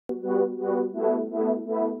Hey,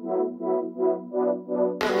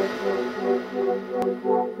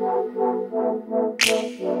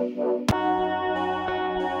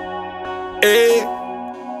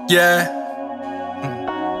 yeah.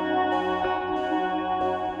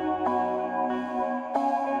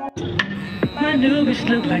 My new bitch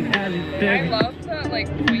look like Halle Berry. I love to like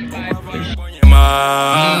tweet my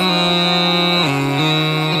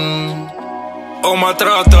Oh, my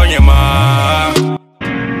trato, yeah, ma.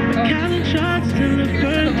 Counting shots till the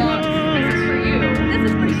first one.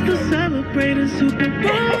 Still celebrating Super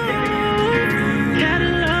Bowl.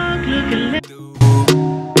 Catalog looking like.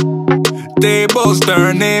 Tables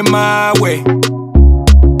turning my way.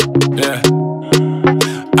 Yeah.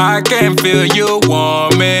 I can feel you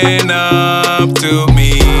warming up to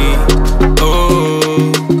me.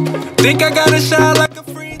 Oh, think I got a shot like a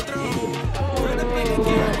free throw.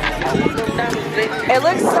 It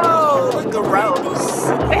looks so gross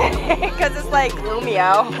because it's like gloomy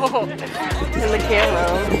out in the camera.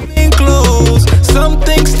 Close.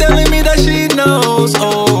 Something's telling me that she knows.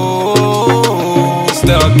 Oh,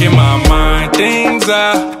 stuck in my mind, things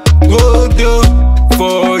I would do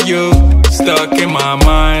for you. Stuck in my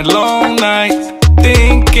mind, long nights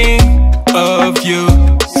thinking of you.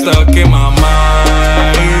 Stuck in my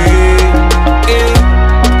mind.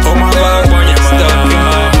 Oh my God, stuck in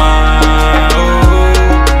my mind.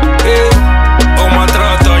 Oh my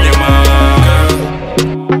trato, yeah, ma.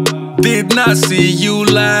 Did not see you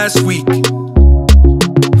last week.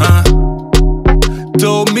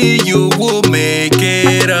 Told me you would make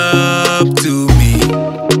it up to me.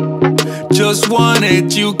 Just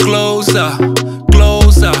wanted you closer,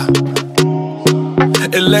 closer.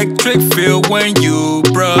 Electric feel when you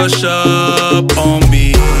brush up on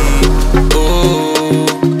me. Oh,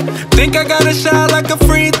 think I got a shot like a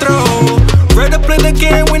free throw. Ready to play the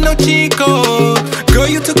game with no Chico. Girl,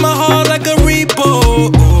 you took my heart like a repo.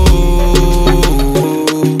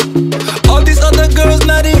 All these other girls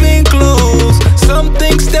not even close.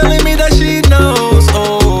 Something's telling me that she knows.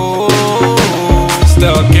 Oh,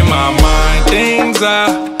 stuck in my mind, things I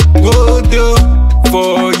would do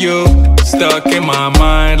for you. Stuck in my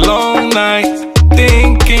mind, long nights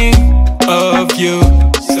thinking of you.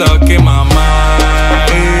 Stuck in my mind.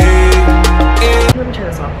 Let me turn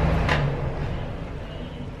this off.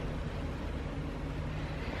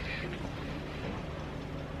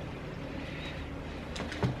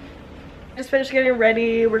 Just finished getting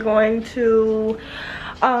ready. We're going to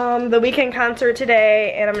the Weeknd concert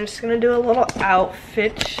today, and I'm just gonna do a little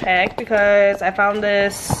outfit check because I found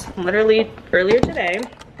this literally earlier today,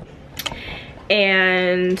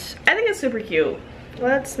 and I think it's super cute.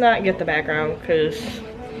 Let's not get the background because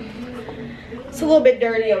it's a little bit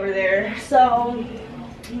dirty over there. So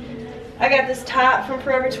I got this top from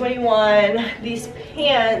Forever 21, these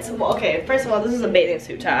pants. Well, okay, first of all, this is a bathing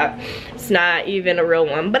suit top. It's not even a real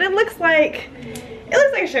one, but it looks like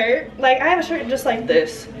a shirt. Like, I have a shirt just like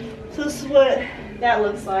this. So this is what that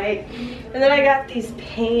looks like. And then I got these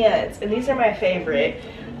pants, and these are my favorite.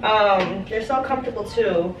 They're so comfortable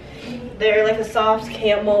too. They're like a soft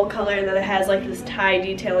camel color, and then it has like this tie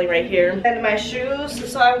detailing right here. And my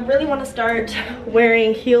shoes, so I really want to start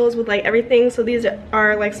wearing heels with like everything. So these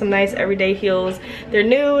are like some nice everyday heels. They're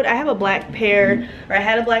nude. I have a black pair, or I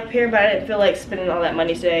had a black pair, but I didn't feel like spending all that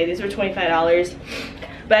money today. These were $25,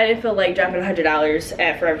 but I didn't feel like dropping $100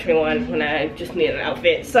 at Forever 21 when I just needed an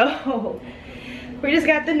outfit. So we just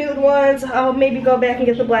got the nude ones. I'll maybe go back and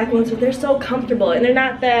get the black ones, but they're so comfortable, and they're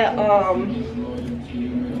not that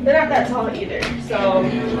tall either. So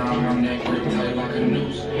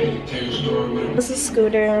this is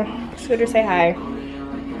Scooter. Scooter, say hi.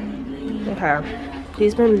 Okay.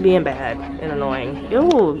 He's been being bad and annoying.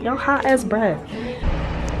 Yo, y'all hot as breath.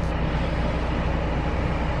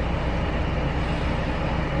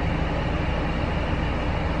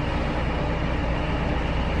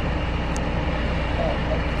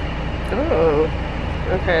 Oh,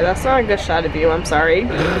 okay, that's not a good shot of you, I'm sorry.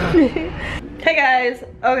 Hey guys,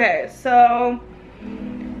 okay, so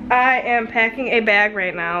I am packing a bag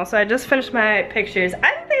right now. So I just finished my pictures.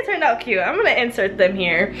 I think they turned out cute. I'm gonna insert them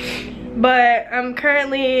here. But I'm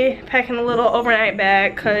currently packing a little overnight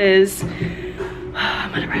bag because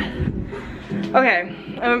I'm out of breath. Okay,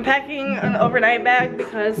 I'm packing an overnight bag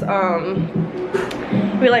because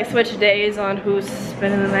we like switch days on who's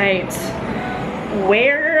spending the night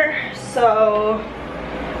where. So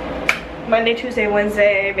Monday, Tuesday,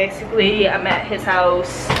 Wednesday, basically I'm at his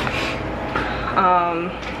house,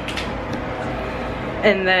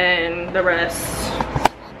 and then the rest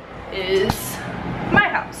is my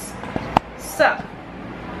house. So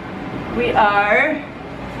we are,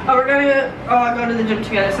 we're gonna all go to the gym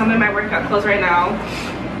together, so I'm in my workout clothes right now.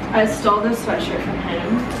 I stole this sweatshirt from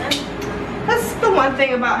him. That's the one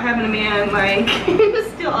thing about having a man, like, you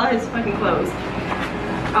just steal all his fucking clothes.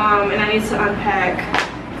 And I need to unpack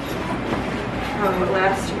from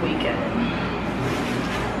last weekend.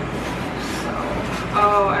 So,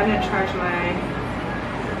 oh, I didn't charge my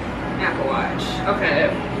Apple Watch. Okay.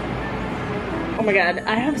 Oh my god,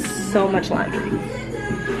 I have so much laundry.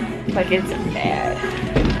 Like, it's bad.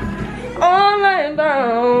 All night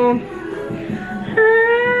long.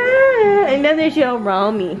 And then there's your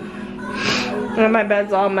Romy. And my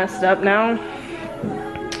bed's all messed up now.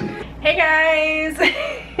 Hey guys.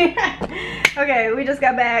 Okay, we just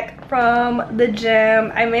got back from the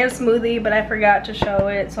gym. I made a smoothie, but I forgot to show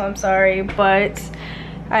it, so I'm sorry. But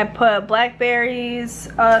I put blackberries,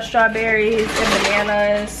 strawberries, and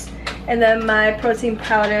bananas. And then my protein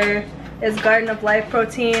powder is Garden of Life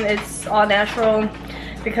protein. It's all natural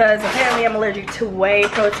because apparently I'm allergic to whey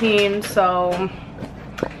protein, so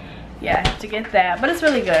yeah, I have to get that. But it's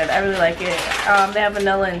really good. I really like it. They have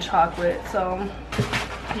vanilla and chocolate, so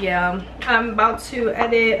yeah. I'm about to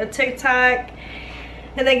edit a TikTok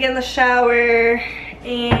and then get in the shower,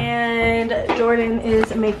 and Jordan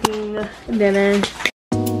is making dinner.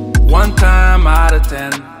 1 time out of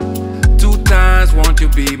 10, 2 times won't you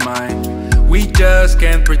be mine? We just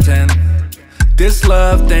can't pretend. This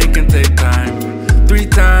love thing can take time. 3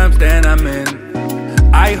 times then I'm in.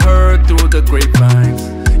 I heard through the grapevines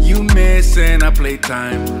you missing a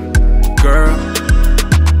playtime, girl.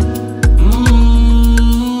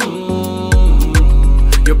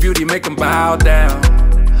 Your beauty make 'em bow down.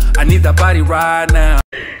 I need that body right now.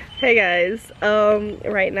 Hey guys,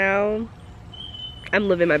 right now I'm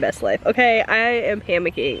living my best life. Okay, I am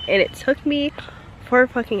hammocking, and it took me for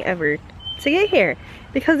fucking ever to get here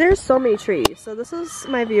because there's so many trees. So this is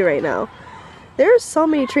my view right now. There's so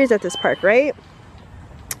many trees at this park, right?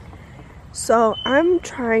 So I'm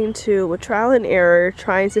trying to, with trial and error,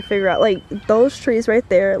 trying to figure out, like, those trees right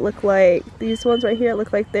there look like, these ones right here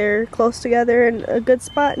look like they're close together in a good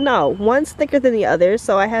spot. No, one's thicker than the other,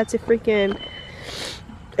 so I had to freaking,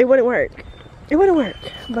 it wouldn't work. It wouldn't work.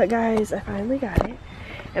 But guys, I finally got it,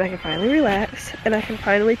 and I can finally relax, and I can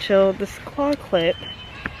finally chill. This claw clip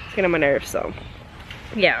is getting on my nerves, so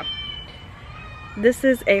yeah. This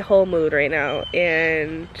is a whole mood right now,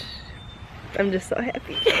 and I'm just so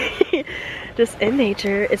happy. Just in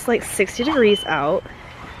nature. It's like 60 degrees out,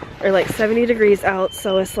 or like 70 degrees out,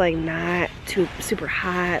 so it's like not too super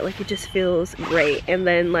hot. Like, it just feels great. And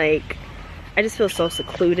then, like, I just feel so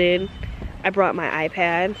secluded. I brought my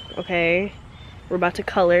iPad. Okay, we're about to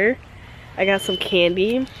color. I got some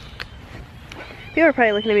candy. People are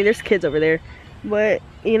probably looking at me. There's kids over there, but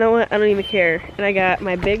you know what, I don't even care. And I got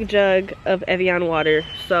my big jug of Evian water,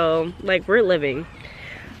 so like, we're living.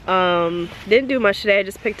 Didn't do much today. I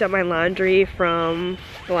just picked up my laundry from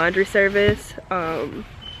the laundry service.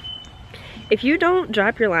 If you don't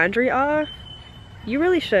drop your laundry off, you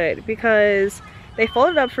really should, because they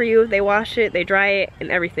fold it up for you, they wash it, they dry it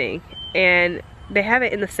and everything, and they have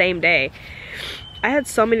it in the same day. I had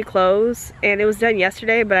so many clothes and it was done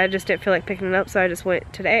yesterday, but I just didn't feel like picking it up, so I just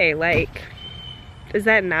went today. Like, is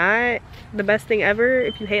that not the best thing ever?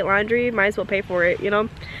 If you hate laundry, might as well pay for it, you know?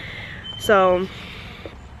 So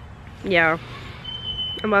yeah,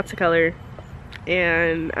 I'm about to color,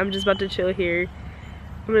 and I'm just about to chill here.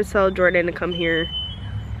 I'm gonna tell Jordan to come here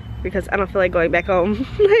because I don't feel like going back home.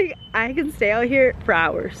 Like, I can stay out here for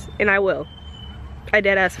hours, and I will. I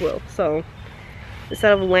dead ass will. So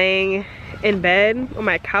instead of laying in bed on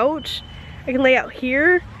my couch, I can lay out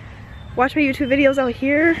here, watch my YouTube videos out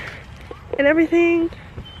here and everything.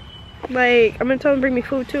 Like, I'm gonna tell him to bring me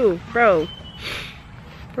food too, bro.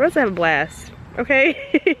 We're about to have a blast,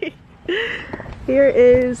 okay? Here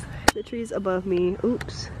is the trees above me.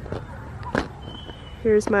 Oops.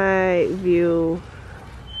 Here's my view,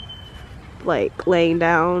 like, laying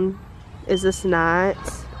down. Is this not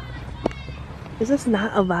a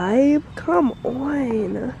vibe? Come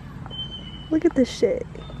on. Look at this shit.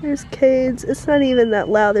 There's kids. It's not even that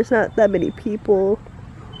loud. There's not that many people.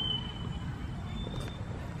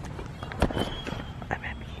 I'm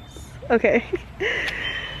at peace. Okay.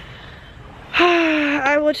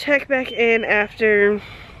 I will check back in after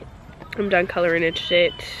I'm done coloring and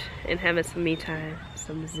shit and having some me time,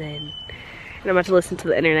 some zen. And I'm about to listen to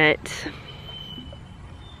the internet.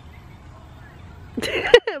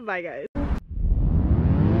 Bye guys.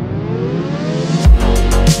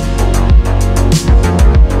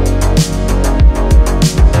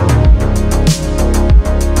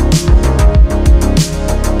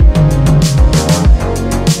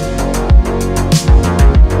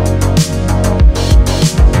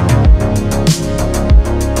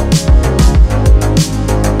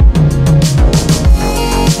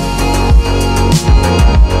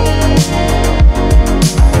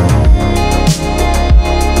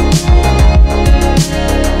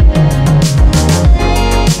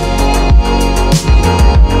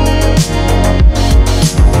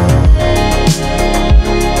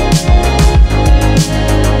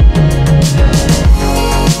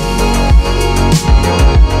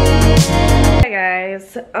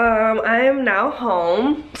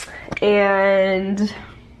 home and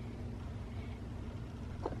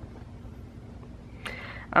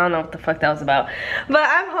I don't know what the fuck that was about. But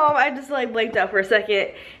I'm home. I just like blanked out for a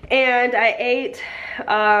second. And I ate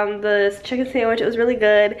this chicken sandwich. It was really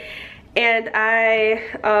good. And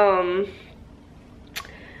I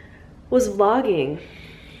was vlogging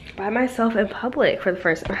by myself in public for the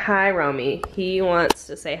first time. Hi, Romy. He wants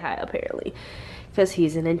to say hi apparently. Because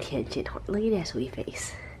he's an attention. Look at that sweet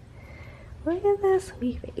face. Look at that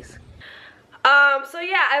sweet face. So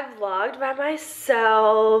yeah, I vlogged by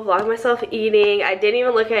myself, vlogged myself eating. I didn't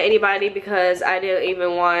even look at anybody because I didn't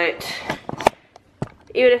even want,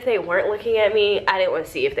 even if they weren't looking at me, I didn't want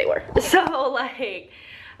to see if they were. So like,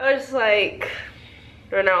 I was just like,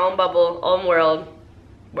 we're in our own bubble, own world,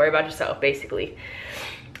 worry about yourself, basically,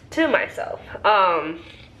 to myself.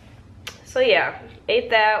 So yeah,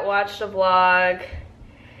 ate that, watched a vlog.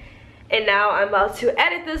 And now I'm about to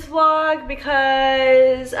edit this vlog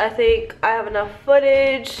because I think I have enough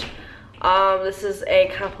footage. This is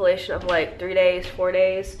a compilation of like 3 days, 4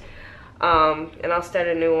 days. And I'll start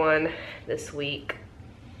a new one this week.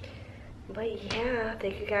 But yeah,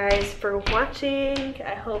 thank you guys for watching.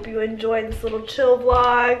 I hope you enjoyed this little chill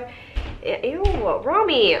vlog. Ew,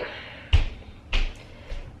 Romy.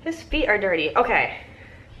 His feet are dirty. Okay.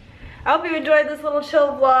 I hope you enjoyed this little chill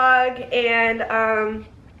vlog. And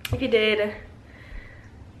if you did,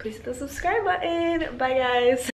 please hit the subscribe button. Bye guys.